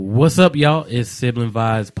What's up, y'all? It's Sibling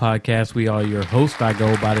Vibes Podcast. We are your hosts. I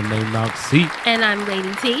go by the name Knox C. And I'm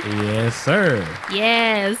Lady T. Yes, sir.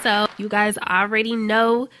 Yeah, so you guys already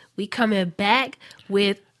know we coming back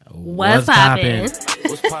with What's Poppin'.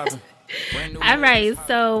 What's poppin'? All right,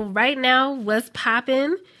 so right now, What's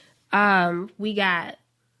Poppin'? We got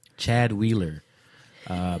Chad Wheeler,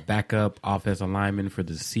 backup offensive lineman for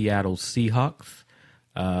the Seattle Seahawks.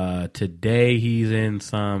 Today, he's in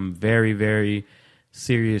some very, very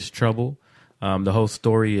serious trouble. The whole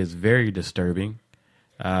story is very disturbing.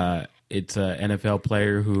 It's an NFL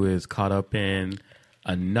player who is caught up in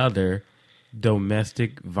another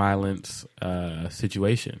domestic violence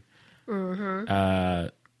situation. Mm-hmm.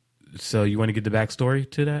 So you want to get the backstory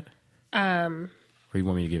to that? Or you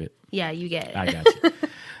want me to give it? Yeah, you get it. I got you.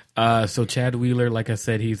 So Chad Wheeler, like I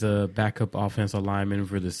said, he's a backup offensive lineman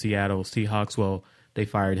for the Seattle Seahawks. Well, they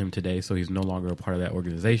fired him today, so he's no longer a part of that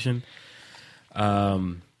organization.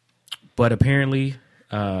 But apparently,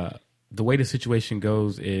 the way the situation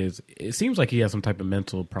goes is it seems like he has some type of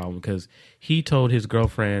mental problem because he told his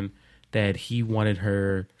girlfriend that he wanted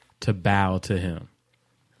her to bow to him.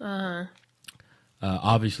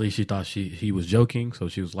 Obviously, she thought he was joking, so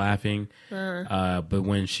she was laughing. But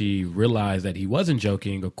when she realized that he wasn't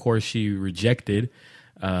joking, of course, she rejected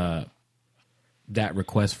that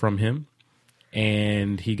request from him,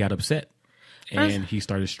 and he got upset. And he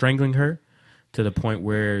started strangling her to the point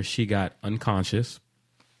where she got unconscious.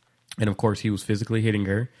 And, of course, he was physically hitting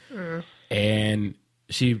her. And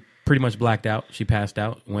she pretty much blacked out. She passed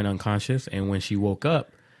out, went unconscious. And when she woke up,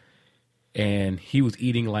 and he was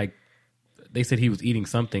eating like, they said he was eating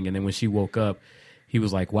something. And then when she woke up, he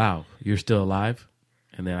was like, wow, you're still alive?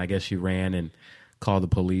 And then I guess she ran and called the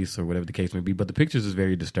police or whatever the case may be. But the pictures is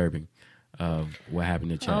very disturbing of what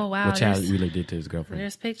happened to Chad. Oh, wow. What Chad really did to his girlfriend.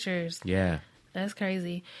 There's pictures. Yeah. That's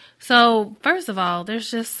crazy. So, first of all, there's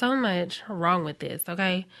just so much wrong with this,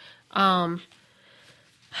 okay? The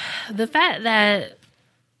fact that,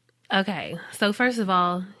 okay, so first of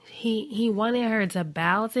all, he wanted her to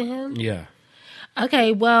bow to him. Yeah.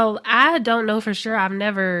 Okay, well, I don't know for sure. I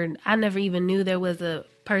never even knew there was a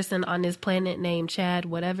person on this planet named Chad,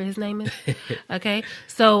 whatever his name is. Okay,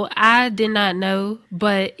 so I did not know,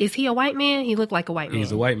 but is he a white man? He looked like a white man.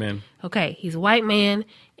 He's a white man. Okay, he's a white man,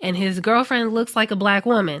 and his girlfriend looks like a black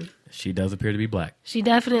woman. She does appear to be black. She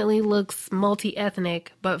definitely looks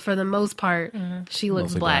multi-ethnic, but for the most part, she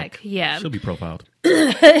looks Mostly black. Yeah. She'll be profiled.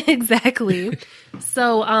 Exactly.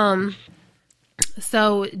 So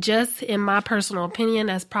just in my personal opinion,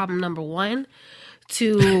 that's problem number one,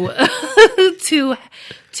 to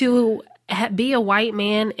be a white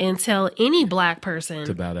man and tell any black person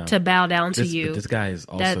to bow down to you. This guy is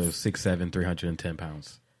also 6'7", 310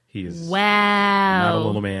 pounds. He is wow, not a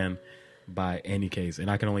little man by any case.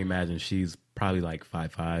 And I can only imagine she's probably like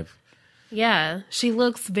 5'5". Yeah, she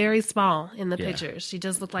looks very small in the pictures. She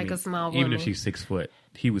just looked like a small woman. Even if she's 6 foot,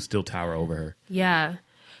 he would still tower over her. Yeah.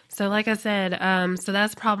 So like I said, so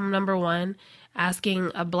that's problem number one.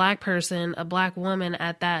 Asking a black person, a black woman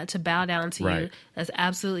at that, to bow down to you. That's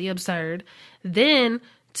absolutely absurd. Then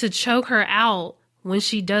to choke her out when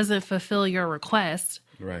she doesn't fulfill your request.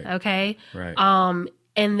 Right. Okay. Right.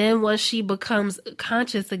 And then once she becomes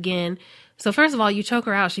conscious again, so first of all, you choke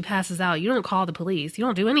her out, she passes out. You don't call the police. You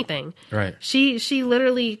don't do anything. Right. She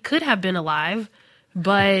literally could have been alive,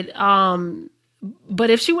 but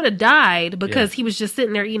if she would have died because he was just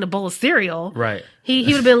sitting there eating a bowl of cereal, right, he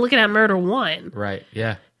would have been looking at murder one. Right.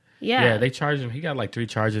 Yeah. Yeah. They charged him. He got like 3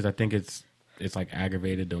 charges. I think it's like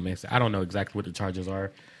aggravated domestic. I don't know exactly what the charges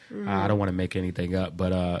are. I don't want to make anything up,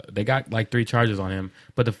 but they got like 3 charges on him.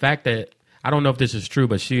 But the fact that, I don't know if this is true,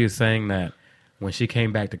 but she is saying that when she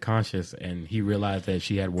came back to conscious and he realized that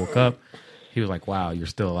she had woke up, he was like, wow, you're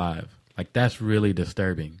still alive. Like, that's really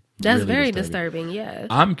disturbing. That's really very disturbing, yeah.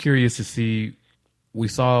 I'm curious to see, we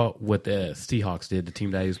saw what the Seahawks did, the team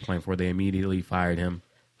that he was playing for. They immediately fired him.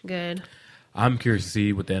 Good. I'm curious to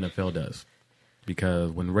see what the NFL does. Because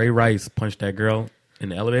when Ray Rice punched that girl in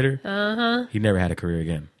the elevator, he never had a career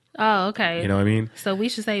again. Oh, okay. You know what I mean? So we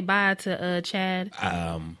should say bye to Chad.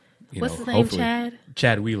 What's his name, hopefully. Chad?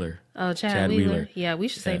 Chad Wheeler. Oh, Chad Wheeler. Yeah, we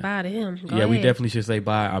should say bye to him. Go ahead. We definitely should say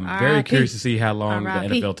bye. I'm very R.I.P. curious to see how long the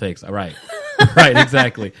R.I.P. NFL takes. All right. Right,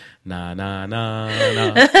 exactly. Nah.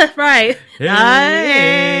 Right.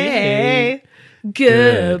 Hey.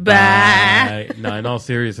 Goodbye. No, in all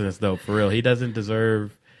seriousness, though, for real, he doesn't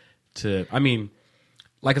deserve to. I mean,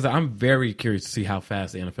 like I said, I'm very curious to see how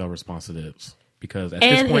fast the NFL responds to this. Because at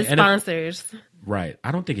this point, his sponsors. Right.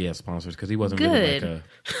 I don't think he has sponsors because he wasn't Good. really like a.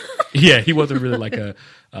 He wasn't really like a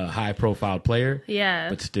high profile player. Yeah.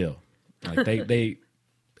 But still, like they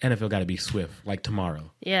NFL got to be swift, like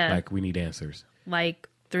tomorrow. Yeah. Like, we need answers. Like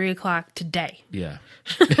 3:00 today. Yeah.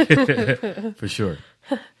 For sure.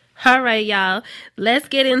 All right, y'all. Let's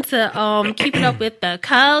get into keeping up with the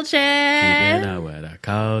culture. Keeping up with the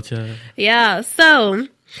culture. Yeah. So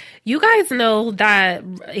you guys know that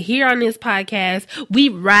here on this podcast, we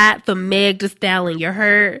ride for Meg Thee Stallion. You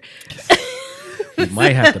heard? We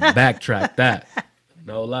might have to backtrack that.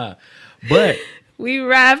 No lie. But we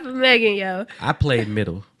ride for Megan, yo. I played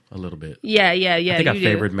middle a little bit. Yeah. I think I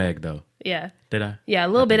favored Meg, though. Yeah. Did I? Yeah, a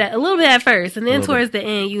little bit at first. And then towards the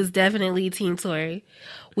end, you was definitely Team Tory.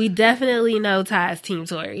 We definitely know Ty's Team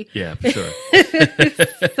Tory. Yeah, for sure.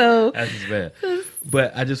 So that's just bad.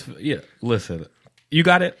 But listen. You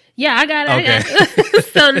got it? Yeah, I got it. Okay. I got it.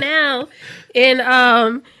 So now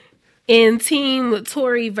in Team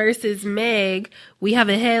Tory versus Meg, we have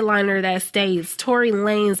a headliner that states Tory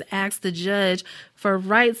Lanez asked the judge for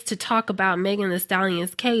rights to talk about Megan Thee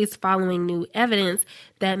Stallion's case following new evidence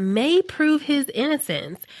that may prove his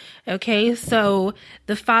innocence. Okay, so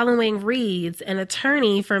the following reads: an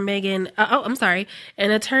attorney for an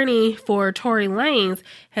attorney for Tory Lanez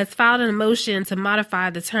has filed a motion to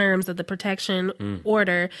modify the terms of the protection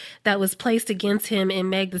order that was placed against him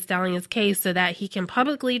in Meg Thee Stallion's case so that he can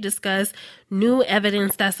publicly discuss new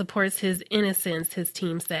evidence that supports his innocence, his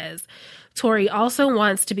team says. Tory also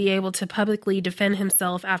wants to be able to publicly defend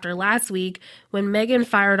himself after last week when Megan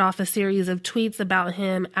fired off a series of tweets about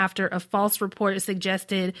him after a false report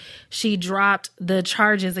suggested she dropped the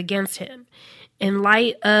charges against him. In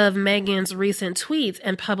light of Megan's recent tweets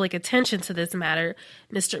and public attention to this matter,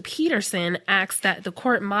 Mr. Peterson asks that the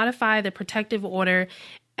court modify the protective order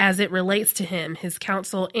as it relates to him, his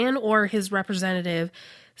counsel and or his representative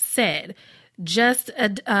said. Just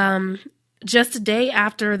a day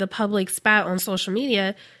after the public spat on social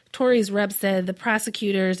media, Tory's rep said the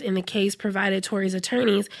prosecutors in the case provided Tory's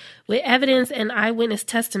attorneys with evidence and eyewitness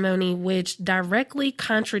testimony which directly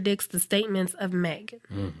contradicts the statements of Meg.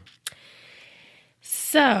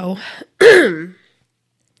 So, the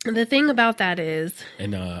thing about that is...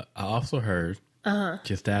 And I also heard,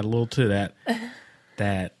 just to add a little to that,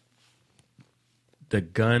 that the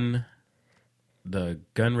gun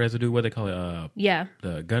residue, what they call it?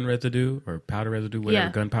 The gun residue or powder residue, whatever,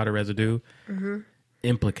 gunpowder residue,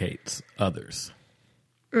 implicates others.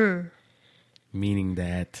 Meaning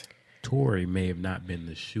that Tory may have not been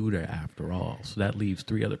the shooter after all. So that leaves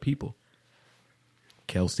 3 other people.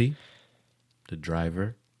 Kelsey, the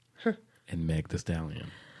driver, and Meg Thee Stallion.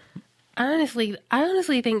 I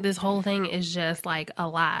honestly think this whole thing is just like a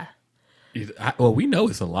lie. Well, we know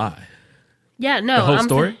it's a lie. Yeah, no. The whole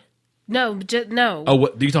story? No, no. Oh,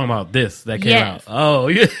 what, you talking about this that came out? Oh,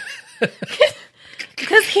 yeah.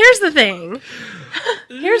 Because here's the thing.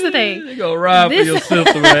 You go rob for your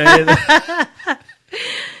sister, man.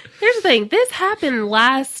 Here's the thing. This happened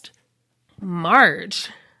last March.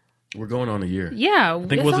 We're going on a year. Yeah. I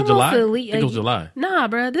think it was July. I think it was July. Nah,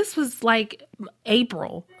 bro. This was like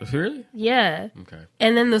April. Really? Yeah. Okay.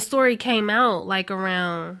 And then the story came out like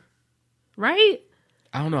around, right?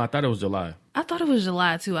 I don't know. I thought it was July. I thought it was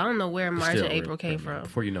July too. I don't know where March and April came from.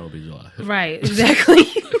 Before you know, it'll be July. Right. Exactly.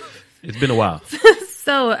 It's been a while.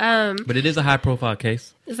 So, but it is a high profile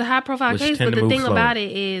case. It's a high profile case. But the thing about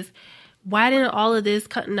it is, why didn't all of this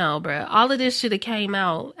no, bro? All of this should have came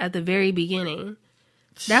out at the very beginning.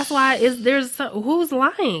 That's why who's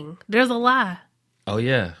lying? There's a lie. Oh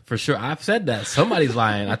yeah, for sure. I've said that. Somebody's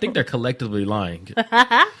lying. I think they're collectively lying.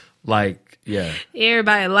 Like, yeah.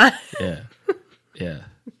 Everybody lying. Yeah.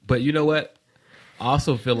 But you know what? I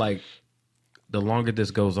also feel like the longer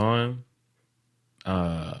this goes on,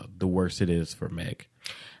 the worse it is for Meg.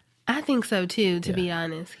 I think so too, to be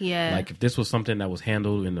honest. Yeah. Like if this was something that was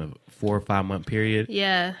handled in a 4 or 5 month period,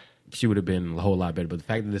 she would have been a whole lot better. But the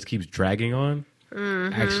fact that this keeps dragging on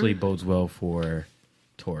actually bodes well for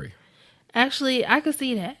Tory. Actually, I could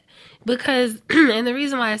see that. Because, and the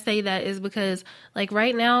reason why I say that is because, like,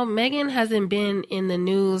 right now, Megan hasn't been in the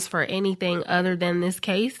news for anything other than this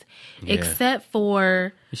case, except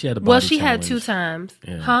for, she had a body she challenge. Had 2 times.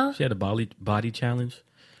 Yeah. Huh? She had a body challenge.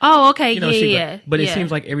 Oh, okay. But it seems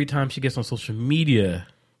like every time she gets on social media,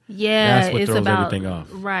 that's what throws everything off.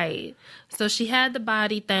 Right. So she had the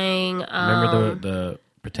body thing. Remember the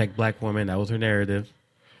Protect Black Women? That was her narrative.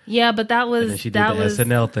 Yeah, but that was... And then she did the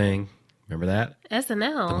SNL thing. Remember that?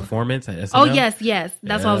 SNL. The performance at SNL? Oh, yes.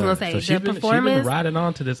 That's what I was going to say. So she's been riding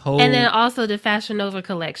on to this whole... And then also the Fashion Nova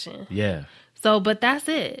collection. Yeah. So, but that's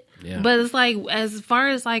it. Yeah. But it's like, as far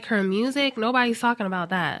as like her music, nobody's talking about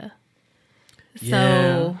that.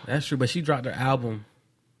 Yeah, that's true. But she dropped her album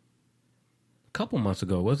a couple months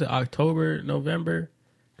ago. Was it October, November?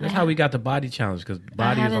 That's how we got the Body Challenge, because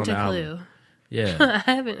Body is on the album. Yeah.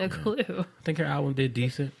 I haven't a clue. I think her album did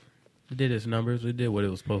decent. It did its numbers. It did what it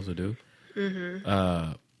was supposed to do.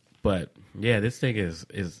 Mm-hmm. But yeah, this thing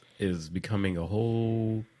is becoming a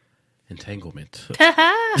whole entanglement.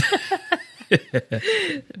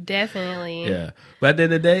 Definitely. Yeah. But at the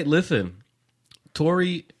end of the day, listen,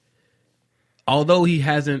 Tory, although he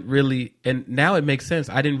hasn't really, and now it makes sense.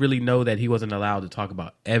 I didn't really know that he wasn't allowed to talk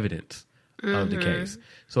about evidence of the case.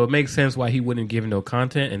 So it makes sense why he wouldn't give no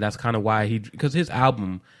content. And that's kind of why because his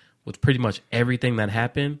album was pretty much everything that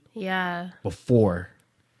happened before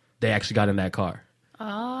they actually got in that car.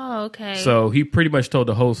 Oh, okay. So he pretty much told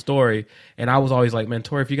the whole story. And I was always like, man,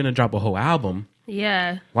 Tory, if you're going to drop a whole album,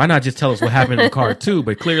 why not just tell us what happened in the car too?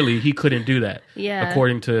 But clearly he couldn't do that.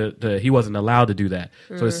 According to he wasn't allowed to do that.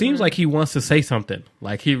 So it seems like he wants to say something.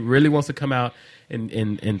 Like he really wants to come out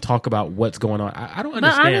and talk about what's going on. I don't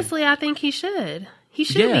understand. But honestly, I think he should. He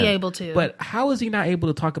should be able to. But how is he not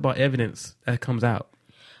able to talk about evidence that comes out?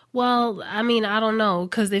 Well, I mean, I don't know.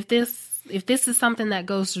 Because if this is something that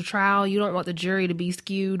goes to trial, you don't want the jury to be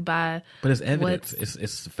skewed by. But it's evidence.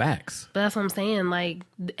 It's facts. But that's what I'm saying. Like,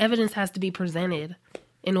 the evidence has to be presented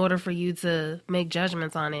in order for you to make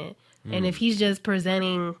judgments on it. And if he's just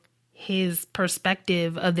presenting his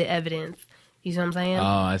perspective of the evidence, you see what I'm saying? Oh,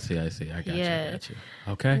 I see. I got you.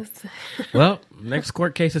 Okay. Well, next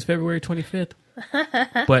court case is February 25th.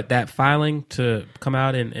 But that filing to come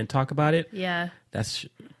out and talk about it,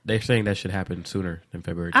 they're saying that should happen sooner than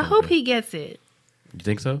February 25th. I hope he gets it. You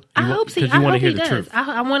think so? I hope so. Because you want to hear the truth.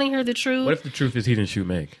 I want to hear the truth. What if the truth is he didn't shoot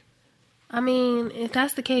Meg? I mean, if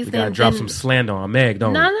that's the case, we gotta drop some slander on Meg,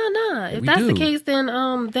 don't we? No. If that's the case, then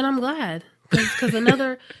I'm glad because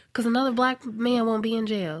another black man won't be in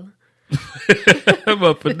jail. I'm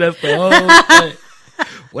gonna finesse the whole thing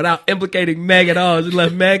without implicating Meg at all. Just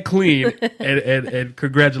left Meg clean and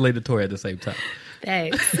congratulated Tory at the same time.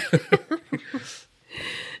 Thanks.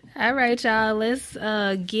 All right, y'all. Let's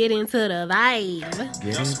get into the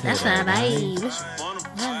vibe. That's our vibe.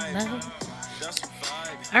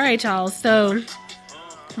 All right, y'all. So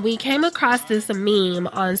we came across this meme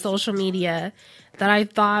on social media that I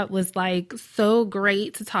thought was like so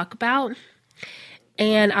great to talk about.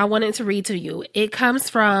 And I wanted to read to you. It comes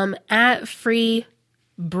from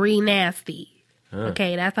 @FreeBreenasty.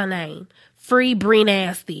 Okay, that's her name. Free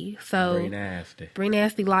Breenasty. So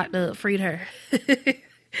Breenasty locked up, freed her.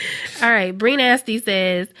 All right, Breenasty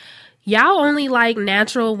says, y'all only like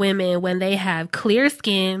natural women when they have clear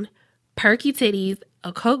skin, perky titties,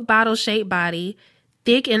 a Coke bottle shaped body,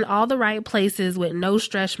 thick in all the right places with no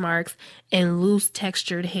stretch marks, and loose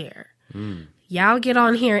textured hair. Y'all get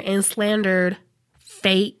on here and slandered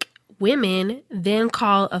fake women, then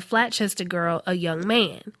call a flat-chested girl a young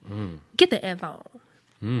man. Get the F on.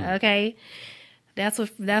 Okay? That's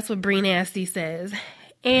what Breenasty says.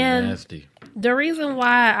 And the reason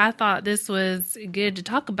why I thought this was good to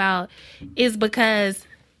talk about is because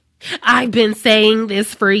I've been saying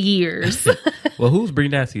this for years. Well, who's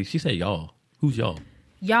Breenasty? She said y'all. Who's y'all?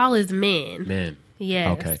 Y'all is men. Men.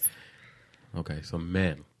 Yes. Okay, so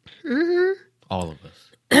men. All of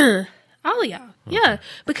us. All of y'all. Okay. Yeah,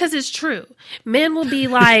 because it's true. Men will be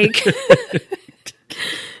like,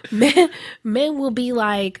 men will be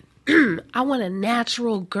like, I want a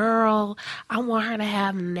natural girl. I want her to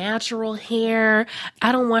have natural hair.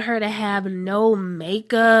 I don't want her to have no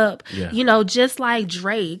makeup. Yeah. You know, just like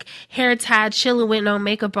Drake, hair tied, chilling with no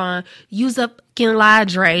makeup on. Use up fucking lie,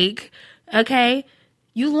 Drake. Okay?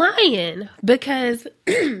 You lying. Because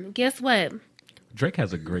guess what? Drake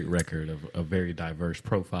has a great record of a very diverse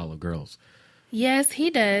profile of girls. Yes, he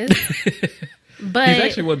does. But he's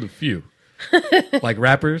actually one of the few. Like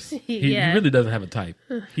rappers, he really doesn't have a type.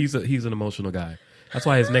 He's an emotional guy. That's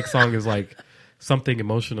why his next song is like something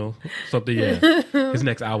emotional. Something, his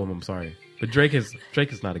next album, I'm sorry. But Drake is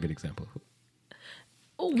not a good example.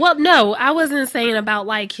 Well, no, I wasn't saying about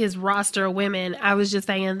like his roster of women. I was just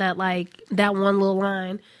saying that like that one little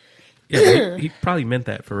line. Yeah, he probably meant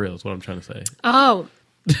that for real, is what I'm trying to say. Oh.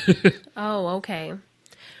 Okay.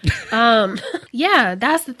 Yeah,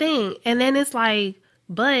 that's the thing. And then it's like,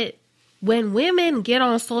 but when women get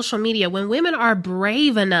on social media, when women are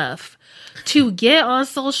brave enough to get on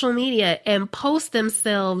social media and post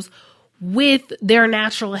themselves with their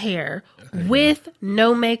natural hair, with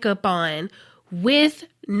no makeup on, with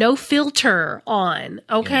no filter on,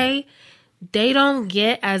 okay? They don't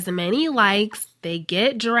get as many likes. They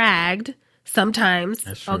get dragged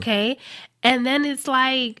sometimes, okay? And then it's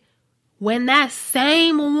like, when that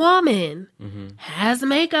same woman has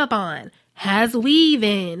makeup on, has weave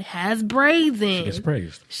in, has braids in,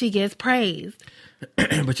 she gets praised.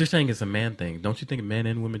 But you're saying it's a man thing. Don't you think men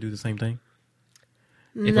and women do the same thing?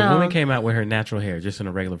 If No. a woman came out with her natural hair, just in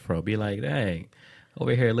a regular fro, be like, dang,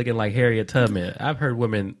 over here looking like Harriet Tubman. I've heard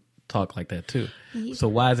women talk like that too. So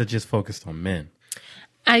why is it just focused on men?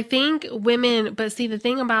 I think women, but see, the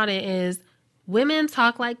thing about it is women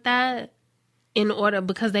talk like that in order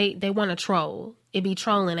because they want to troll. It be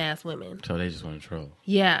trolling ass women. So they just want to troll.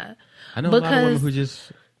 Yeah. I know a lot of women who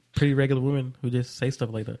just, pretty regular women who just say stuff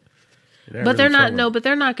like that. But they're not, no, but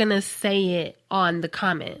they're not going to say it on the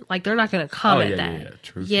comment. Like, they're not going to comment that. Yeah,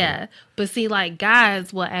 true. Yeah. But see, like,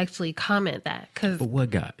 guys will actually comment that. But what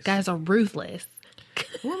guys? Guys are ruthless.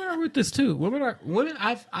 Women are ruthless too. Women.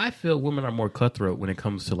 I feel women are more cutthroat when it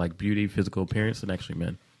comes to like beauty, physical appearance than actually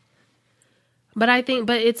men. But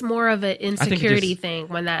but it's more of an insecurity thing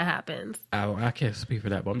when that happens. I can't speak for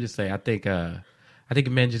that, but I'm just saying. I think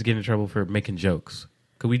men just get in trouble for making jokes.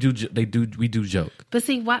 Cause we do joke. But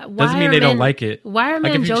see, why doesn't mean they don't like it. Why are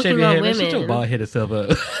men joking on women? Shut your bald headed self up.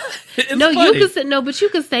 No, funny. But you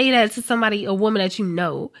could say that to somebody, a woman that you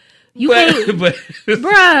know. But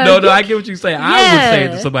bruh, no, I get what you say. Yeah. I would say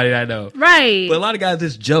it to somebody that I know, right? But a lot of guys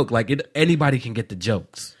just joke. Like anybody can get the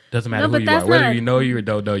jokes. Doesn't matter who you are, whether you know you or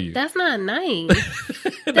don't know you. That's not nice.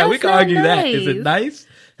 No, we can argue that. Is it nice?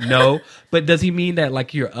 No, but does he mean that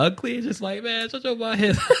like you're ugly? It's just like, man, shut your bald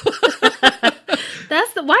head.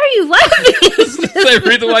 Why are you laughing? That's the same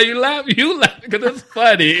reason why you laugh. You laugh because it's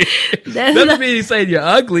funny. Doesn't mean he's saying you're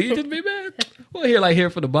ugly. He just mean, man, we'll hear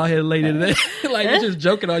from the bald headed lady today. Like you're just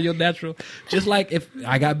joking on your natural. Just like if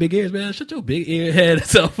I got big ears, man, shut your big ear head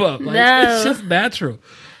self up. Like, it's just natural.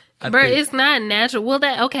 But it's not natural. Well,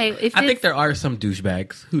 I think there are some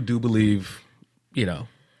douchebags who do believe,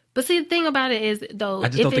 But see, the thing about it is, though, I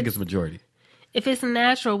just don't think it's majority. If it's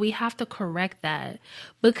natural, we have to correct that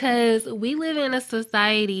because we live in a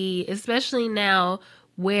society, especially now,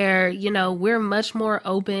 where, we're much more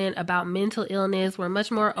open about mental illness. We're much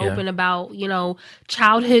more open about,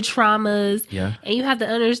 childhood traumas. Yeah. And you have to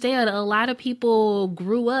understand a lot of people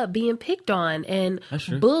grew up being picked on and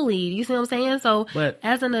bullied. You see what I'm saying? So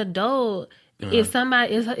as an adult, if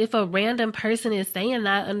a random person is saying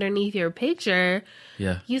that underneath your picture,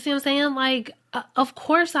 you see what I'm saying? Like, of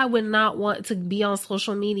course I would not want to be on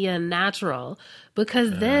social media natural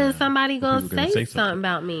because then somebody gonna say something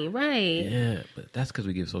about me, right? Yeah, but that's because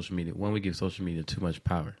we give social media too much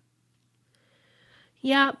power.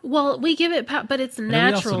 Yeah, well, we give it power, but it's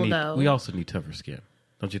natural though. We also need tougher skin,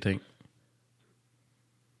 don't you think?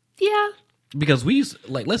 Yeah. Because we used,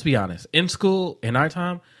 let's be honest, in school, in our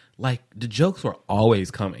time, the jokes were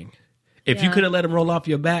always coming. If you could have let them roll off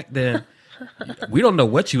your back, then we don't know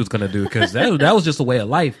what you was going to do because that was just a way of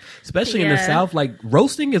life, especially in the South. Like,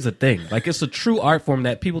 roasting is a thing. Like, it's a true art form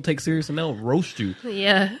that people take serious and they'll roast you.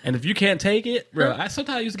 Yeah. And if you can't take it, bro,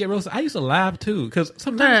 sometimes used to get roasted. I used to laugh too because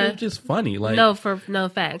sometimes it's just funny. Like, no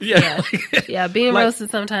facts. Yeah. Being roasted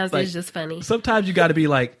sometimes is just funny. Sometimes you got to be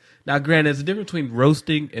like, now granted, there's a difference between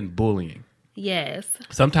roasting and bullying. Yes.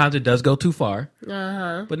 Sometimes it does go too far.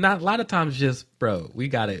 But not a lot of times. Just, bro, we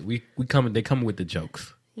got it. They come with the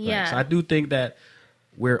jokes. Yeah. So I do think that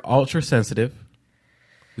we're ultra sensitive.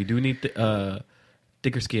 We do need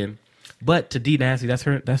thicker skin. But to D Nasty, that's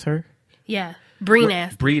her. Yeah. Bree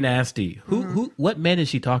Nasty. Bree Nasty. What men is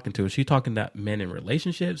she talking to? Is she talking to men in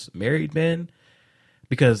relationships, married men?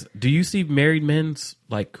 Because do you see married men's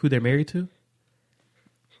like who they're married to?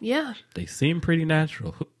 Yeah. They seem pretty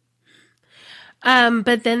natural.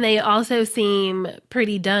 But then they also seem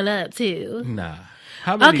pretty done up too. Nah.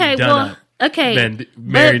 How many done up?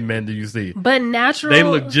 Married men do you see? But natural. They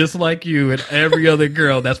look just like you and every other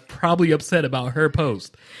girl that's probably upset about her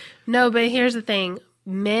post. No, but here's the thing.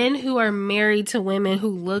 Men who are married to women who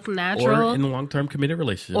look natural. Or in a long-term committed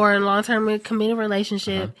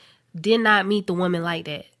relationship. Did not meet the woman like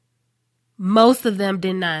that. Most of them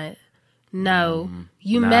did not. No.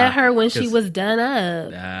 Met her when she was done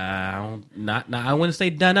up. I wouldn't say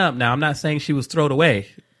done up. Now, I'm not saying she was thrown away.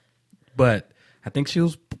 But I think she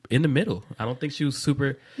was in the middle. I don't think she was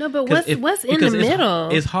super. No, but what's in the middle?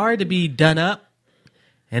 It's hard to be done up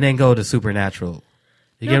and then go to supernatural.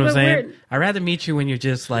 You get what I'm saying? I'd rather meet you when you're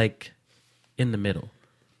just like in the middle.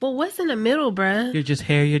 But what's in the middle, bruh? You're just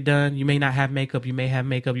hair, you're done. You may not have makeup. You may have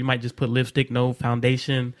makeup. You might just put lipstick, no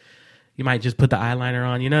foundation. You might just put the eyeliner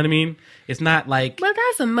on. You know what I mean? It's not like. But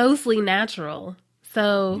that's a mostly natural.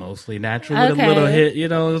 So. Mostly natural with a little hit, you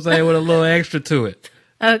know what I'm saying? With a little extra to it.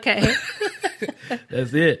 Okay.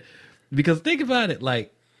 That's it. Because think about it,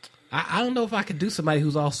 like, I don't know if I could do somebody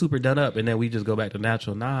who's all super done up and then we just go back to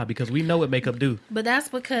natural. Nah, because we know what makeup do. But that's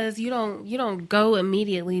because you don't go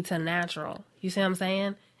immediately to natural. You see what I'm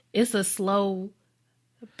saying? It's a slow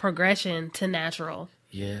progression to natural.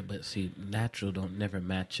 Yeah, but see, natural don't never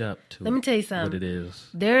match up to Let me tell you something. what it is.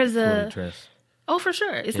 There's fully dressed. Oh, for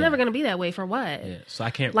sure. It's never going to be that way for what? Yeah, so I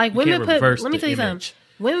can't, like, you women can't put, reverse let me the tell you image.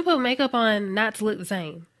 something. Women put makeup on not to look the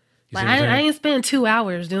same. You Like, see what I'm saying? I ain't spend 2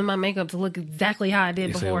 hours doing my makeup to look exactly how I did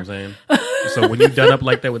You see before. what I'm saying? So when you done up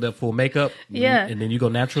like that with that full makeup, Yeah. and then you go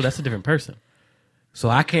natural, that's a different person. So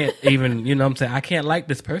I can't even, you know what I'm saying? I can't like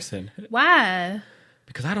this person Why?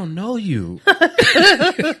 because I don't know you.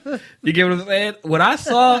 You get what I'm saying? What I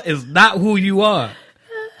saw is not who you are.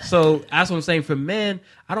 So that's what I'm saying. For men,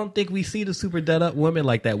 I don't think we see the super done up woman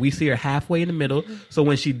like that. We see her halfway in the middle. So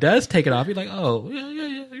when she does take it off, you're like, oh, yeah,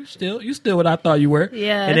 you still what I thought you were.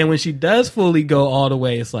 Yeah. And then when she does fully go all the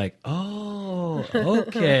way, it's like, oh,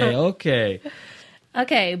 okay.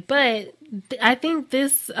 Okay, but I think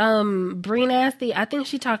this Bree Nasty, I think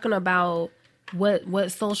she's talking about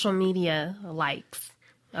what social media likes.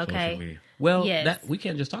 Okay. Social media. Well, Yes. we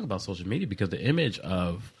can't just talk about social media because the image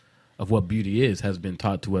of what beauty is has been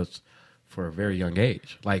taught to us for a very young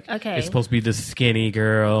age. Like, Okay. it's supposed to be the skinny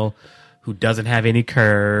girl who doesn't have any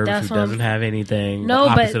curves, That's who what I'm- doesn't have anything. No, the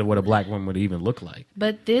but- opposite of what a black woman would even look like.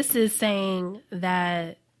 But this is saying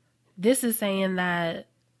that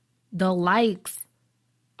the likes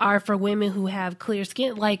are for women who have clear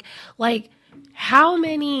skin. Like how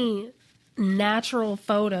many natural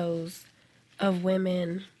photos of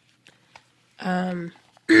women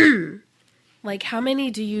like how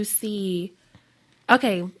many do you see?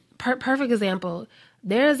 Okay, perfect example.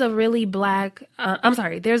 There's a really big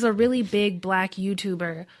black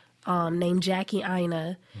YouTuber named Jackie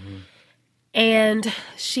Aina. And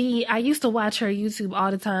I used to watch her YouTube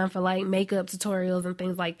all the time for like makeup tutorials and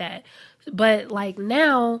things like that. But like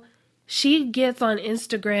now she gets on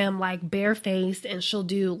Instagram like barefaced and she'll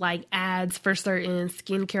do like ads for certain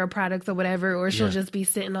skincare products or whatever, or she'll just be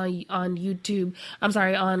sitting on YouTube. I'm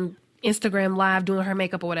sorry, on Instagram live doing her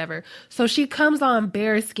makeup or whatever. So she comes on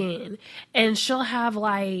bare skin and she'll have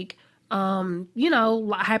like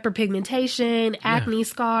hyperpigmentation, acne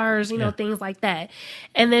scars, things like that.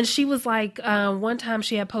 And then she was like, one time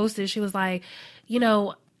she had posted, she was like,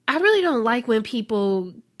 I really don't like when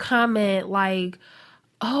people comment like,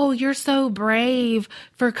 oh, you're so brave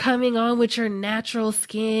for coming on with your natural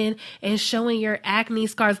skin and showing your acne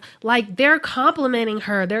scars. Like, they're complimenting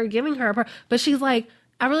her. They're giving her but she's like,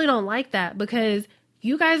 I really don't like that because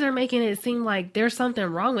you guys are making it seem like there's something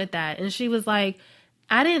wrong with that. And she was like,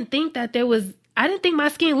 I didn't think my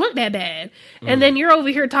skin looked that bad. And then you're over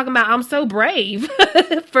here talking about I'm so brave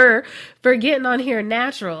for getting on here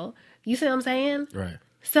natural. You see what I'm saying? Right.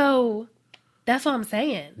 So that's what I'm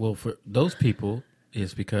saying. Well, for those people,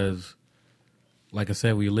 it's because, like I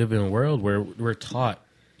said, we live in a world where we're taught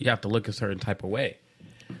you have to look a certain type of way.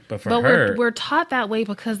 But her, we're taught that way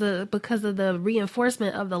because of the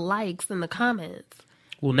reinforcement of the likes and the comments.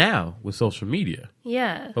 well, now with social media.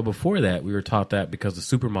 Yeah. But before that, we were taught that because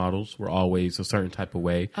the supermodels were always a certain type of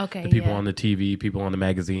way. Okay, the people yeah. on the TV, people on the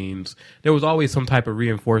magazines, there was always some type of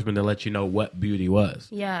reinforcement to let you know what beauty was.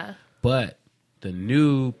 Yeah. But the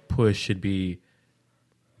new push should be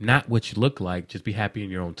not what you look like, just be happy in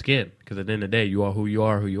your own skin. Because at the end of the day, you are who you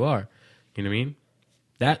are, You know what I mean?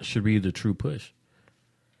 That should be the true push.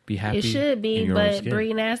 Be happy. It should in be, your own but skin.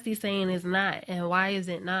 Bree Nasty saying it's not. And why is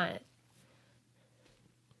it not?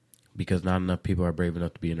 Because not enough people are brave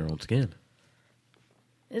enough to be in their own skin.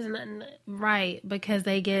 It's not right because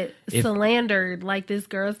they get slandered, like this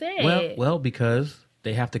girl said. Well, because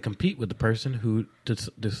they have to compete with the person who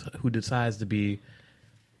decides to be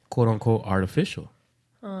quote unquote artificial.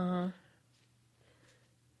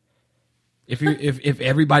 If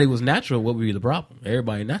everybody was natural, what would be the problem?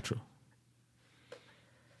 Everybody natural.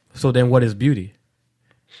 So then, what is beauty?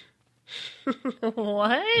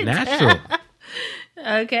 What? Natural.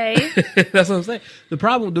 Okay. That's what I'm saying.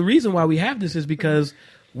 The reason why we have this is because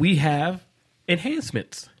we have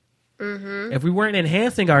enhancements. Mm-hmm. If we weren't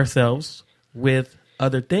enhancing ourselves with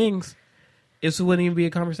other things, it wouldn't even be a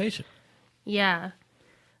conversation. Yeah.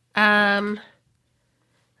 That's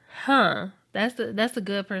a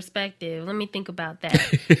good perspective. Let me think about that.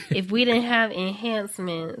 If we didn't have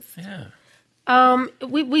enhancements, Yeah.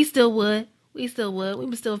 we still would. We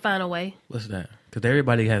would still find a way. What's that? Because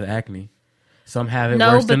everybody has acne. Some have it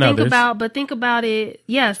No, worse but than others. think about it.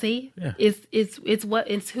 Yeah, see, Yeah.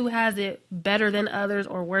 It's who has it better than others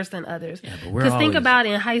or worse than others. Yeah, but we're Because think always- about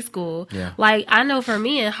it in high school. Yeah. Like I know for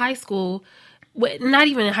me in high school, not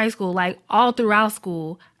even in high school, like all throughout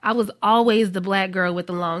school, I was always the black girl with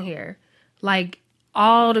the long hair. Like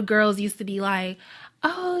all the girls used to be like,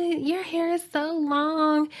 "Oh, your hair is so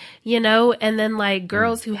long," and then like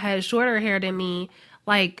girls who had shorter hair than me,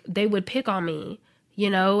 like they would pick on me.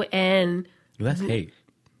 and That's hate.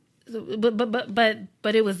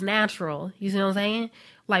 but it was natural. You see what I'm saying?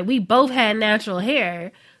 Like, we both had natural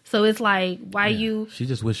hair, so it's like, why you? She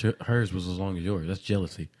just wish hers was as long as yours. That's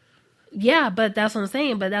jealousy. Yeah, but that's what I'm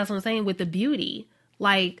saying. But that's what I'm saying with the beauty.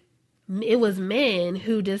 Like, it was men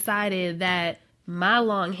who decided that my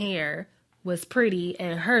long hair was pretty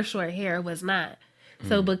and her short hair was not.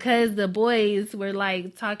 So because the boys were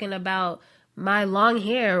like talking about my long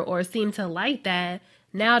hair or seemed to like that,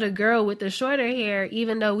 now the girl with the shorter hair,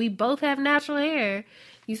 even though we both have natural hair,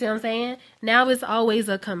 you see what I'm saying? Now it's always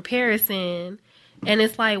a comparison. And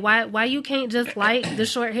it's like, why you can't just like the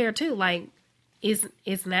short hair too? Like,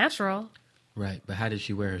 it's natural. Right, but how did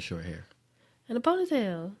she wear her short hair? In a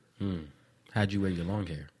ponytail. How'd you wear your long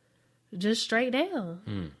hair? Just straight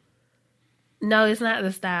down. No, it's not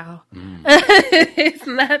the style. It's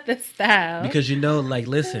not the style. Because like,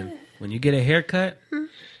 listen, when you get a haircut,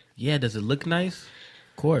 yeah, does it look nice?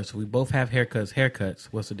 Of course, we both have haircuts.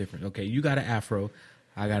 What's the difference? Okay, you got an afro,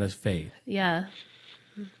 I got a fade. Yeah.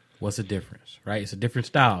 What's the difference, right? It's a different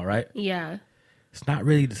style, right? Yeah. It's not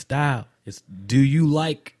really the style. It's, do you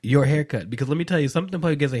like your haircut? Because let me tell you, something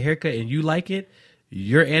probably gets a haircut and you like it,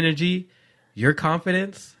 your energy, your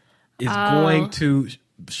confidence is going to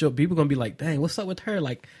show. People going to be like, dang, what's up with her?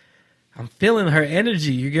 Like, I'm feeling her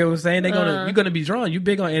energy. You get what I'm saying? You're going to be drawn. You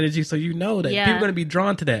big on energy, so you know that people are going to be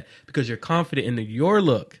drawn to that because you're confident in your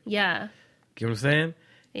look. Yeah. Get what I'm saying?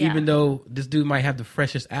 Yeah. Even though this dude might have the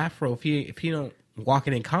freshest afro, if he don't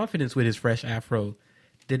walking in confidence with his fresh afro,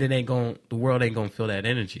 then the world ain't gonna feel that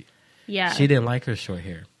energy. Yeah. She didn't like her short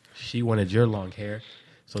hair. She wanted your long hair.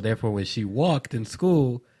 So therefore, when she walked in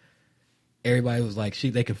school, everybody was like,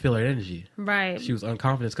 they could feel her energy. Right. She was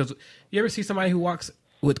unconfident. Because you ever see somebody who walks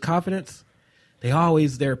with confidence?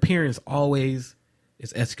 Their appearance always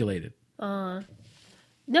is escalated.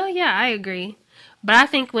 No, yeah, I agree. But I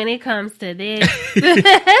think when it comes to this,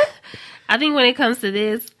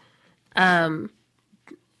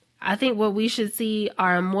 I think what we should see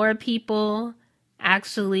are more people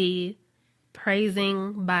actually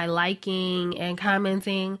praising by liking and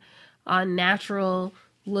commenting on natural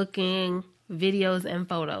looking videos and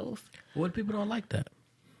photos. What people don't like that?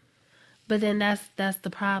 But then that's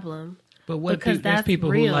the problem. But there's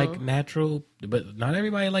people real. who like natural, but not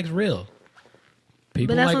everybody likes real.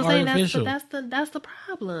 People but that's like what I'm artificial. saying. That's the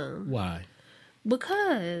problem. Why?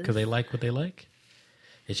 Because they like what they like.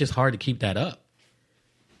 It's just hard to keep that up.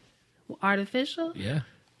 Artificial? Yeah.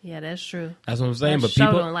 Yeah, that's true. That's what I'm saying. That but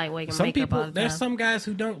people don't like waking some makeup people, all the there's time. some guys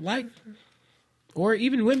who don't like, or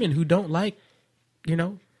even women who don't like,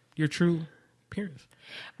 your true appearance.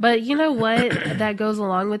 But you know what? That goes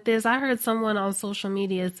along with this. I heard someone on social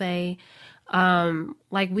media say,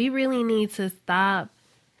 we really need to stop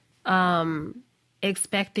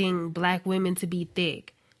expecting black women to be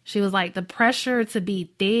thick. She was like, the pressure to be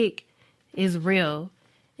thick is real.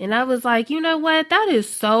 And I was like, you know what? That is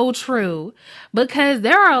so true. Because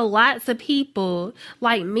there are lots of people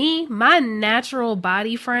like me. My natural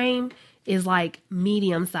body frame is like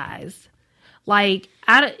medium size. Like,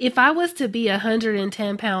 if I was to be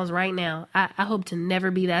 110 pounds right now, I hope to never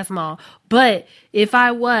be that small. But if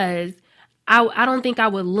I was, I don't think I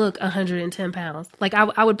would look 110 pounds. Like,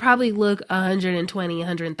 I would probably look 120,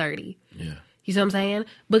 130. Yeah. You see what I'm saying?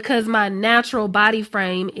 Because my natural body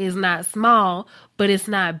frame is not small, but it's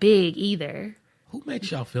not big either. Who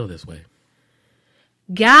makes y'all feel this way?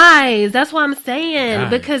 Guys, that's what I'm saying. Guys.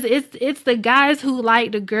 Because it's the guys who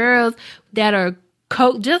like the girls that are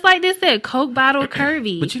Coke, just like this said, Coke bottle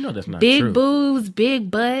curvy. But that's not big true. Big boobs,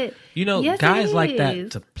 big butt. Yes, guys like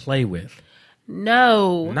that to play with.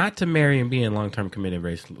 No. Not to marry and be in long-term committed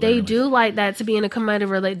relationship. They do like that to be in a committed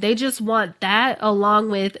relationship. They just want that along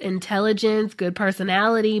with intelligence, good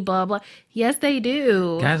personality, blah, blah. Yes, they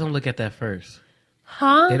do. Guys don't look at that first.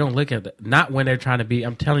 Huh? They don't look at that. Not when they're trying to be.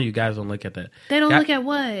 I'm telling you, guys don't look at that. They don't look at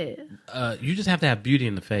what? You just have to have beauty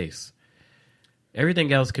in the face.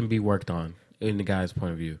 Everything else can be worked on in the guy's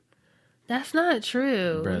point of view. That's not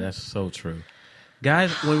true. Bro, that's so true.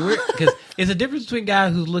 Guys, because it's a difference between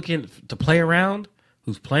guys who's looking to play around,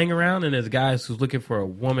 who's playing around, and there's guys who's looking for a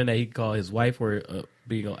woman that he can call his wife or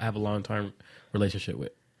have a long-term relationship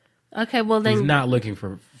with. Okay, well then... He's not looking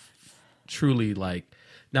for truly like...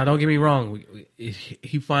 Now, don't get me wrong.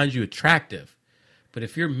 He finds you attractive. But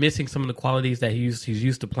if you're missing some of the qualities that he's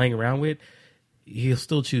used to playing around with, he'll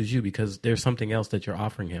still choose you because there's something else that you're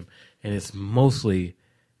offering him. And it's mostly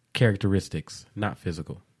characteristics, not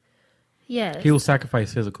physical. Yes. He will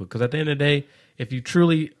sacrifice physical because at the end of the day, if you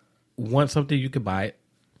truly want something, you could buy it,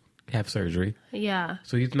 have surgery. Yeah.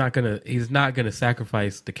 So he's not gonna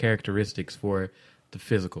sacrifice the characteristics for the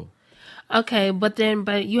physical. Okay, but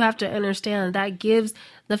you have to understand that gives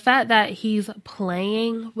the fact that he's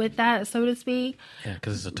playing with that, so to speak. Yeah,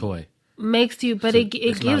 because it's a toy. Makes you, but it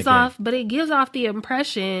gives off the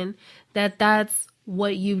impression that that's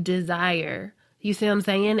what you desire. You see what I'm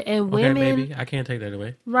saying? And women, maybe I can't take that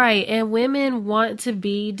away. Right, and women want to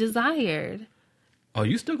be desired. Oh,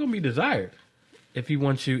 you still gonna be desired if he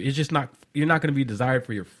wants you. It's just not. You're not gonna be desired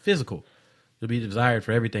for your physical. You'll be desired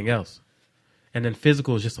for everything else. And then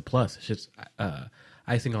physical is just a plus. It's just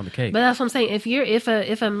icing on the cake. But that's what I'm saying.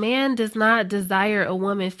 If a man does not desire a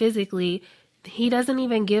woman physically, he doesn't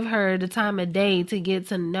even give her the time of day to get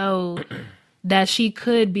to know that she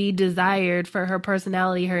could be desired for her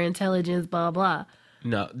personality, her intelligence, blah blah.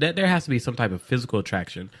 No, there has to be some type of physical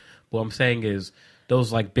attraction. What I'm saying is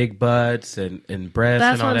those like big butts and breasts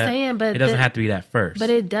that's and all what I'm that. Saying, but it doesn't have to be that first. But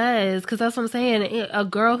it does, because that's what I'm saying. A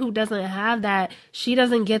girl who doesn't have that, she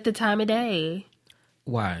doesn't get the time of day.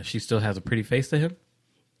 Why? She still has a pretty face to him?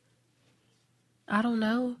 I don't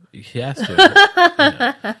know. She has to.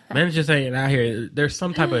 Yeah. Men just ain't out here. There's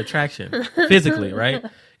some type of attraction physically, right?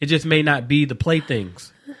 It just may not be the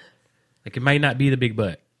playthings. Like it might not be the big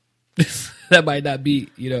butt. That might not be,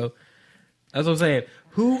 That's what I'm saying.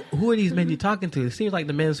 Who are these men you're talking to? It seems like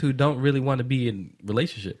the men who don't really want to be in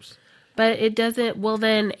relationships. But it doesn't. Well,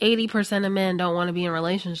 then 80% of men don't want to be in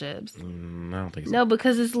relationships. I don't think so. No,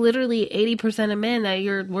 because it's literally 80% of men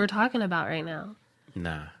that we're talking about right now.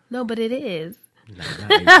 Nah. No, but it is. Nah, not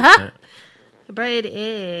 80%. But it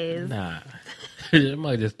is. Nah. I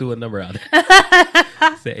might just threw a number out there.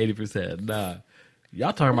 Said 80%. Nah.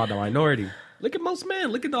 Y'all talking about the minority. Look at most men.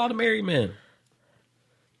 Look at all the married men.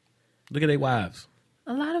 Look at their wives.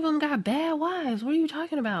 A lot of them got bad wives. What are you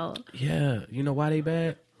talking about? Yeah. You know why they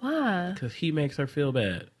bad? Why? Because he makes her feel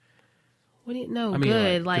bad. What do you know?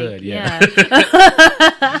 Good. Like good, yeah.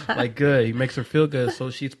 Like good. He makes her feel good, so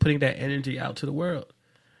she's putting that energy out to the world.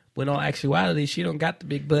 When in all actuality, she don't got the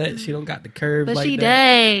big butt. She don't got the curves but like she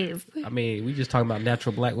that. does. I mean, we just talking about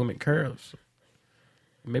natural black women curves.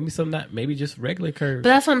 Maybe just regular curves. But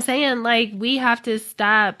that's what I'm saying. Like, we have to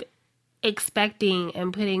stop expecting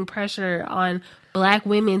and putting pressure on black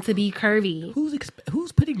women to be curvy.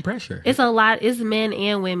 Who's putting pressure? It's a lot. It's men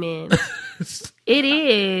and women. It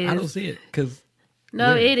is. I don't see it because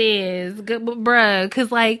no, it is, bruh.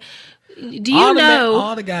 Because like, do you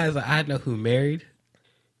all the guys that I know who married,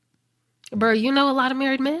 bro? You know a lot of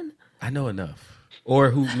married men. I know enough,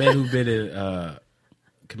 or men who've been in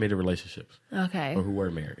committed relationships, okay, or who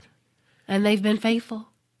were married, and they've been faithful.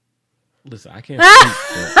 Listen, I can't speak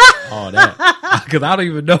for all that because I don't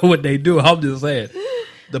even know what they do. I'm just saying,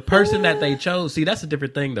 the person that they chose. See, that's a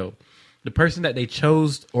different thing, though. The person that they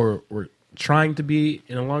chose or were trying to be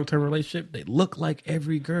in a long-term relationship, they look like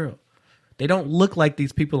every girl. They don't look like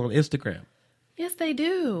these people on Instagram. Yes, they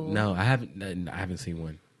do. No, I haven't seen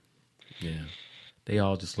one. Yeah, they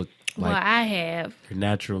all just look like. Well, I have.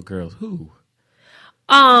 Natural girls. Who?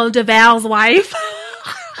 DeVal's wife.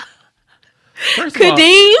 First of all,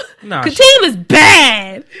 Kadeem? Nah, Kadeem is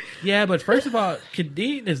bad. Yeah, but first of all,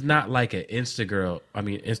 Kadeem is not like an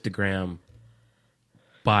Instagram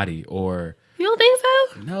body or. You don't think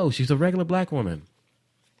so? No, she's a regular black woman.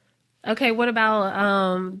 Okay, what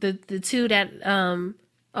about the two that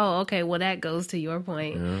okay, well that goes to your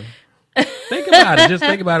point. Yeah. Think about it. Just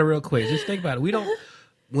think about it real quick. Just think about it. We don't.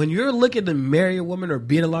 When you're looking to marry a woman or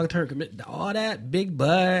be in a long-term commitment, all that big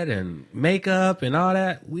butt and makeup and all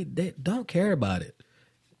that, they don't care about it.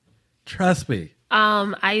 Trust me.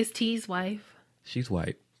 Ice-T's wife. She's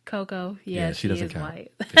white. Coco. Yeah, she doesn't count.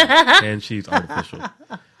 White. Yeah. And she's artificial.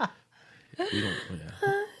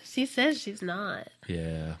 She says she's not.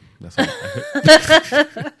 Yeah. That's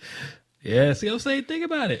what yeah, see what I'm saying? Think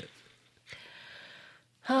about it.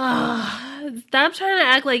 Stop trying to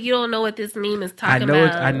act like you don't know what this meme is talking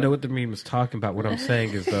about. I know what the meme is talking about. What I'm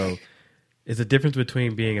saying is, though, is a difference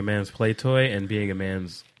between being a man's play toy and being a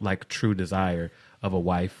man's, like, true desire of a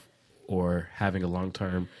wife or having a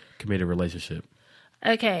long-term committed relationship.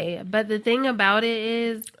 Okay, but the thing about it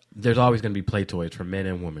is... There's always going to be play toys for men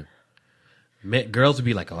and women. Girls would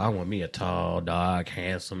be like, oh, I want me a tall, dog,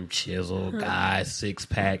 handsome, chiseled guy,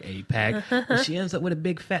 6-pack, 8-pack. But she ends up with a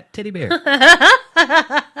big, fat teddy bear.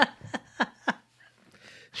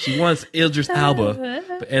 She wants Idris Elba,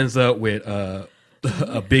 but ends up with a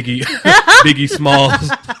Biggie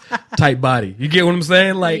Smalls type body. You get what I'm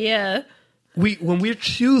saying? Like, yeah. When we're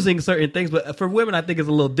choosing certain things, but for women, I think it's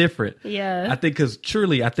a little different. Yeah. I think because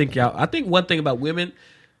truly, I think one thing about women,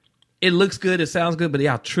 it looks good, it sounds good, but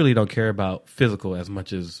y'all truly don't care about physical as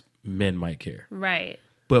much as men might care. Right.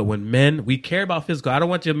 But when men, we care about physical. I don't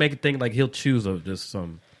want you to make it think like he'll choose just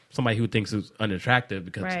somebody who thinks is unattractive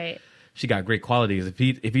because right. she got great qualities. If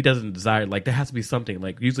he doesn't desire, like, there has to be something.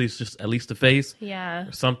 Like, usually it's just at least the face, or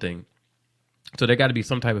something. So there got to be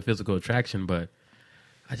some type of physical attraction. But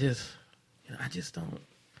I just don't.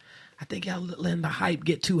 I think y'all letting the hype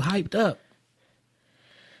get too hyped up.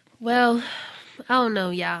 Well, I don't know,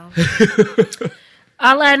 y'all.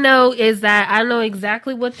 All I know is that I know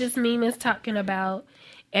exactly what this meme is talking about.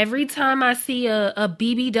 Every time I see a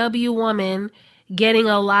BBW woman getting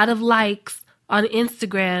a lot of likes on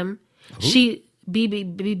Instagram,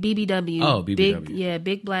 BBW. Oh, BBW.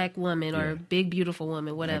 Big black woman or big beautiful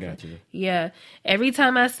woman, whatever. I got you. Yeah. Every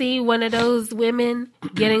time I see one of those women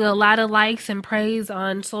getting a lot of likes and praise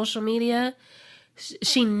on social media,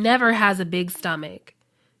 she never has a big stomach.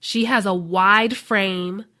 She has a wide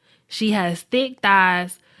frame. She has thick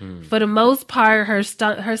thighs. For the most part, her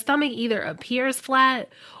stomach either appears flat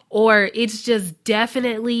or it's just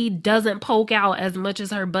definitely doesn't poke out as much as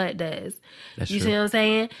her butt does. You see what I'm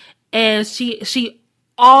saying? And she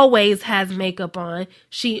always has makeup on.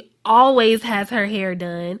 She always has her hair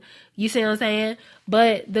done. You see what I'm saying?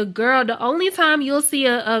 But the only time you'll see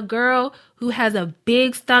a girl who has a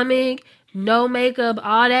big stomach, no makeup,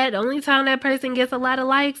 all that, the only time that person gets a lot of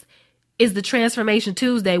likes is the Transformation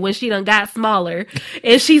Tuesday when she done got smaller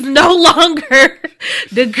and she's no longer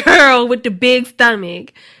the girl with the big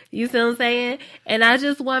stomach. You see what I'm saying? And I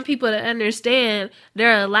just want people to understand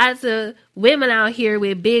there are lots of women out here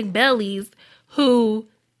with big bellies who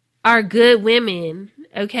are good women,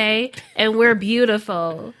 okay? And we're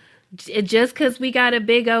beautiful. Just because we got a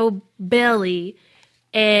big old belly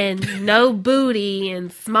and no booty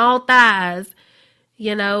and small thighs,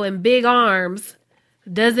 and big arms,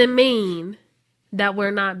 doesn't mean that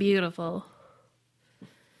we're not beautiful.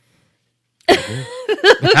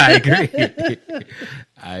 I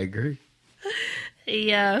agree.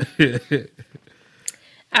 Yeah.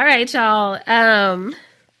 All right, y'all.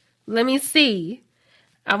 Let me see.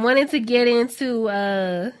 I wanted to get into,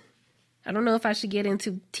 I don't know if I should get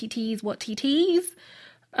into TTs. What TTs?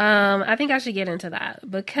 I think I should get into that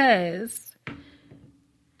because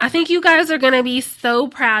I think you guys are going to be so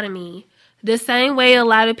proud of me. The same way a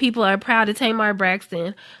lot of people are proud of Tamar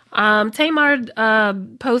Braxton. Tamar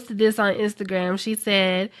posted this on Instagram. She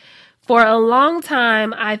said, "For a long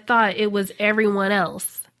time, I thought it was everyone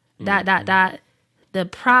else. ... The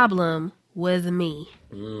problem was me."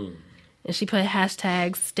 And she put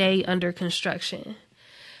hashtag stay under construction.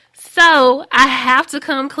 So I have to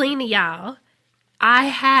come clean to y'all. I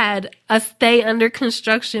had a stay under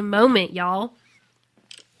construction moment, y'all.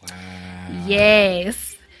 Wow.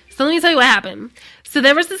 Yes. So let me tell you what happened. So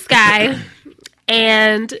there was this guy,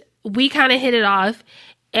 and we kind of hit it off,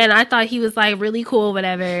 and I thought he was like really cool,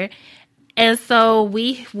 whatever. And so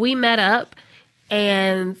we met up,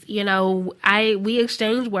 and we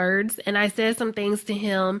exchanged words, and I said some things to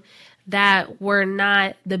him that were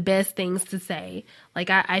not the best things to say.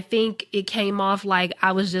 Like I think it came off like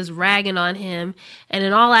I was just ragging on him, and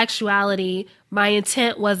in all actuality, my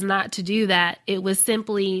intent was not to do that. It was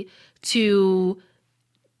simply to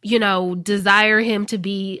desire him to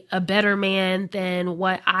be a better man than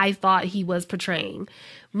what I thought he was portraying.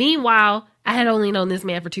 Meanwhile, I had only known this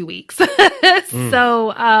man for 2 weeks. So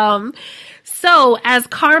as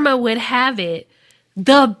karma would have it,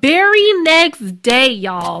 the very next day,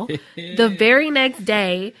 y'all,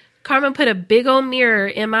 Karma put a big old mirror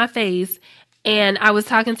in my face, and I was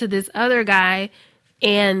talking to this other guy,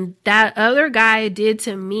 and that other guy did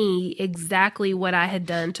to me exactly what I had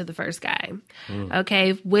done to the first guy.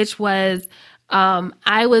 Okay, which was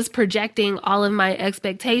I was projecting all of my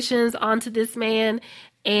expectations onto this man,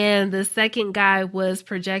 and the second guy was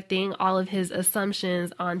projecting all of his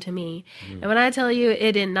assumptions onto me. And when I tell you,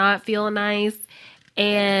 it did not feel nice.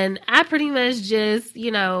 And I pretty much just,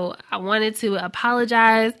 I wanted to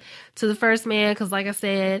apologize to the first man because, like I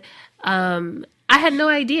said, I had no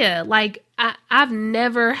idea. Like, I've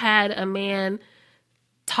never had a man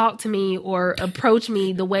talk to me or approach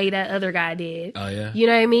me the way that other guy did. Oh, yeah. You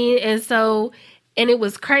know what I mean? And it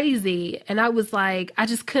was crazy. And I was like, I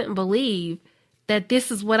just couldn't believe that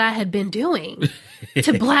this is what I had been doing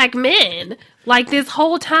to black men. Like, this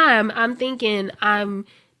whole time, I'm thinking I'm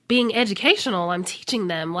being educational. I'm teaching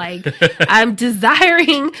them. Like, I'm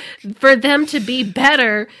desiring for them to be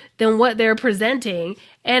better than what they're presenting.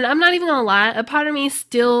 And I'm not even gonna lie, a part of me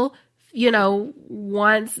still,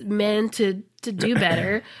 wants men to do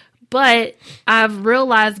better. But I've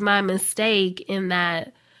realized my mistake in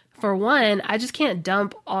that, for one, I just can't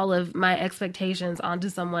dump all of my expectations onto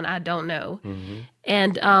someone I don't know.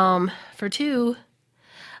 And for two,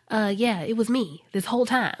 it was me this whole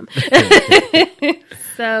time.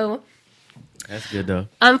 So That's good though.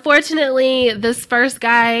 Unfortunately, this first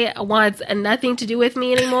guy wants nothing to do with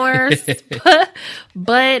me anymore.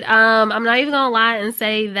 but I'm not even gonna lie and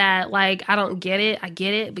say that like I don't get it. I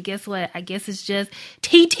get it, but guess what? I guess it's just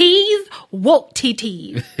TTs, woke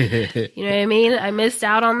TTs. You know what I mean? I missed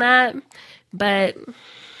out on that, but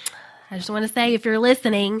I just want to say if you're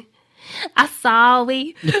listening, I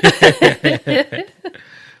sorry.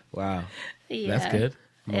 Wow, Yeah. that's good.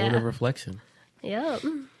 Moment of reflection. Yep.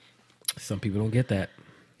 Some people don't get that.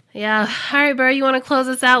 Yeah. All right, bro. You want to close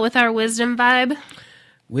us out with our wisdom vibe?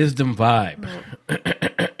 Wisdom vibe.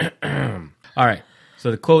 All right.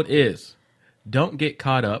 So the quote is, don't get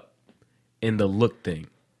caught up in the look thing.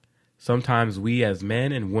 Sometimes we as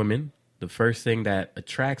men and women, the first thing that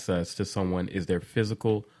attracts us to someone is their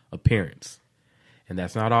physical appearance. And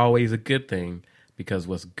that's not always a good thing because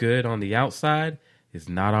what's good on the outside is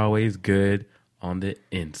not always good on the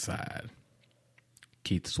inside.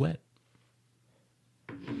 Keith Sweat.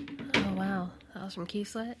 Oh, wow. That was from Keith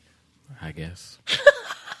Sweat? I guess.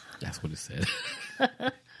 That's what it said.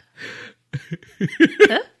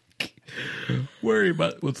 Worry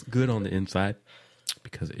about what's good on the inside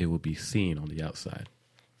because it will be seen on the outside.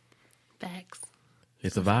 Facts.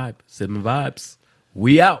 It's a vibe. Cinnamon vibes.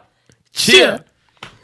 We out. Cheer.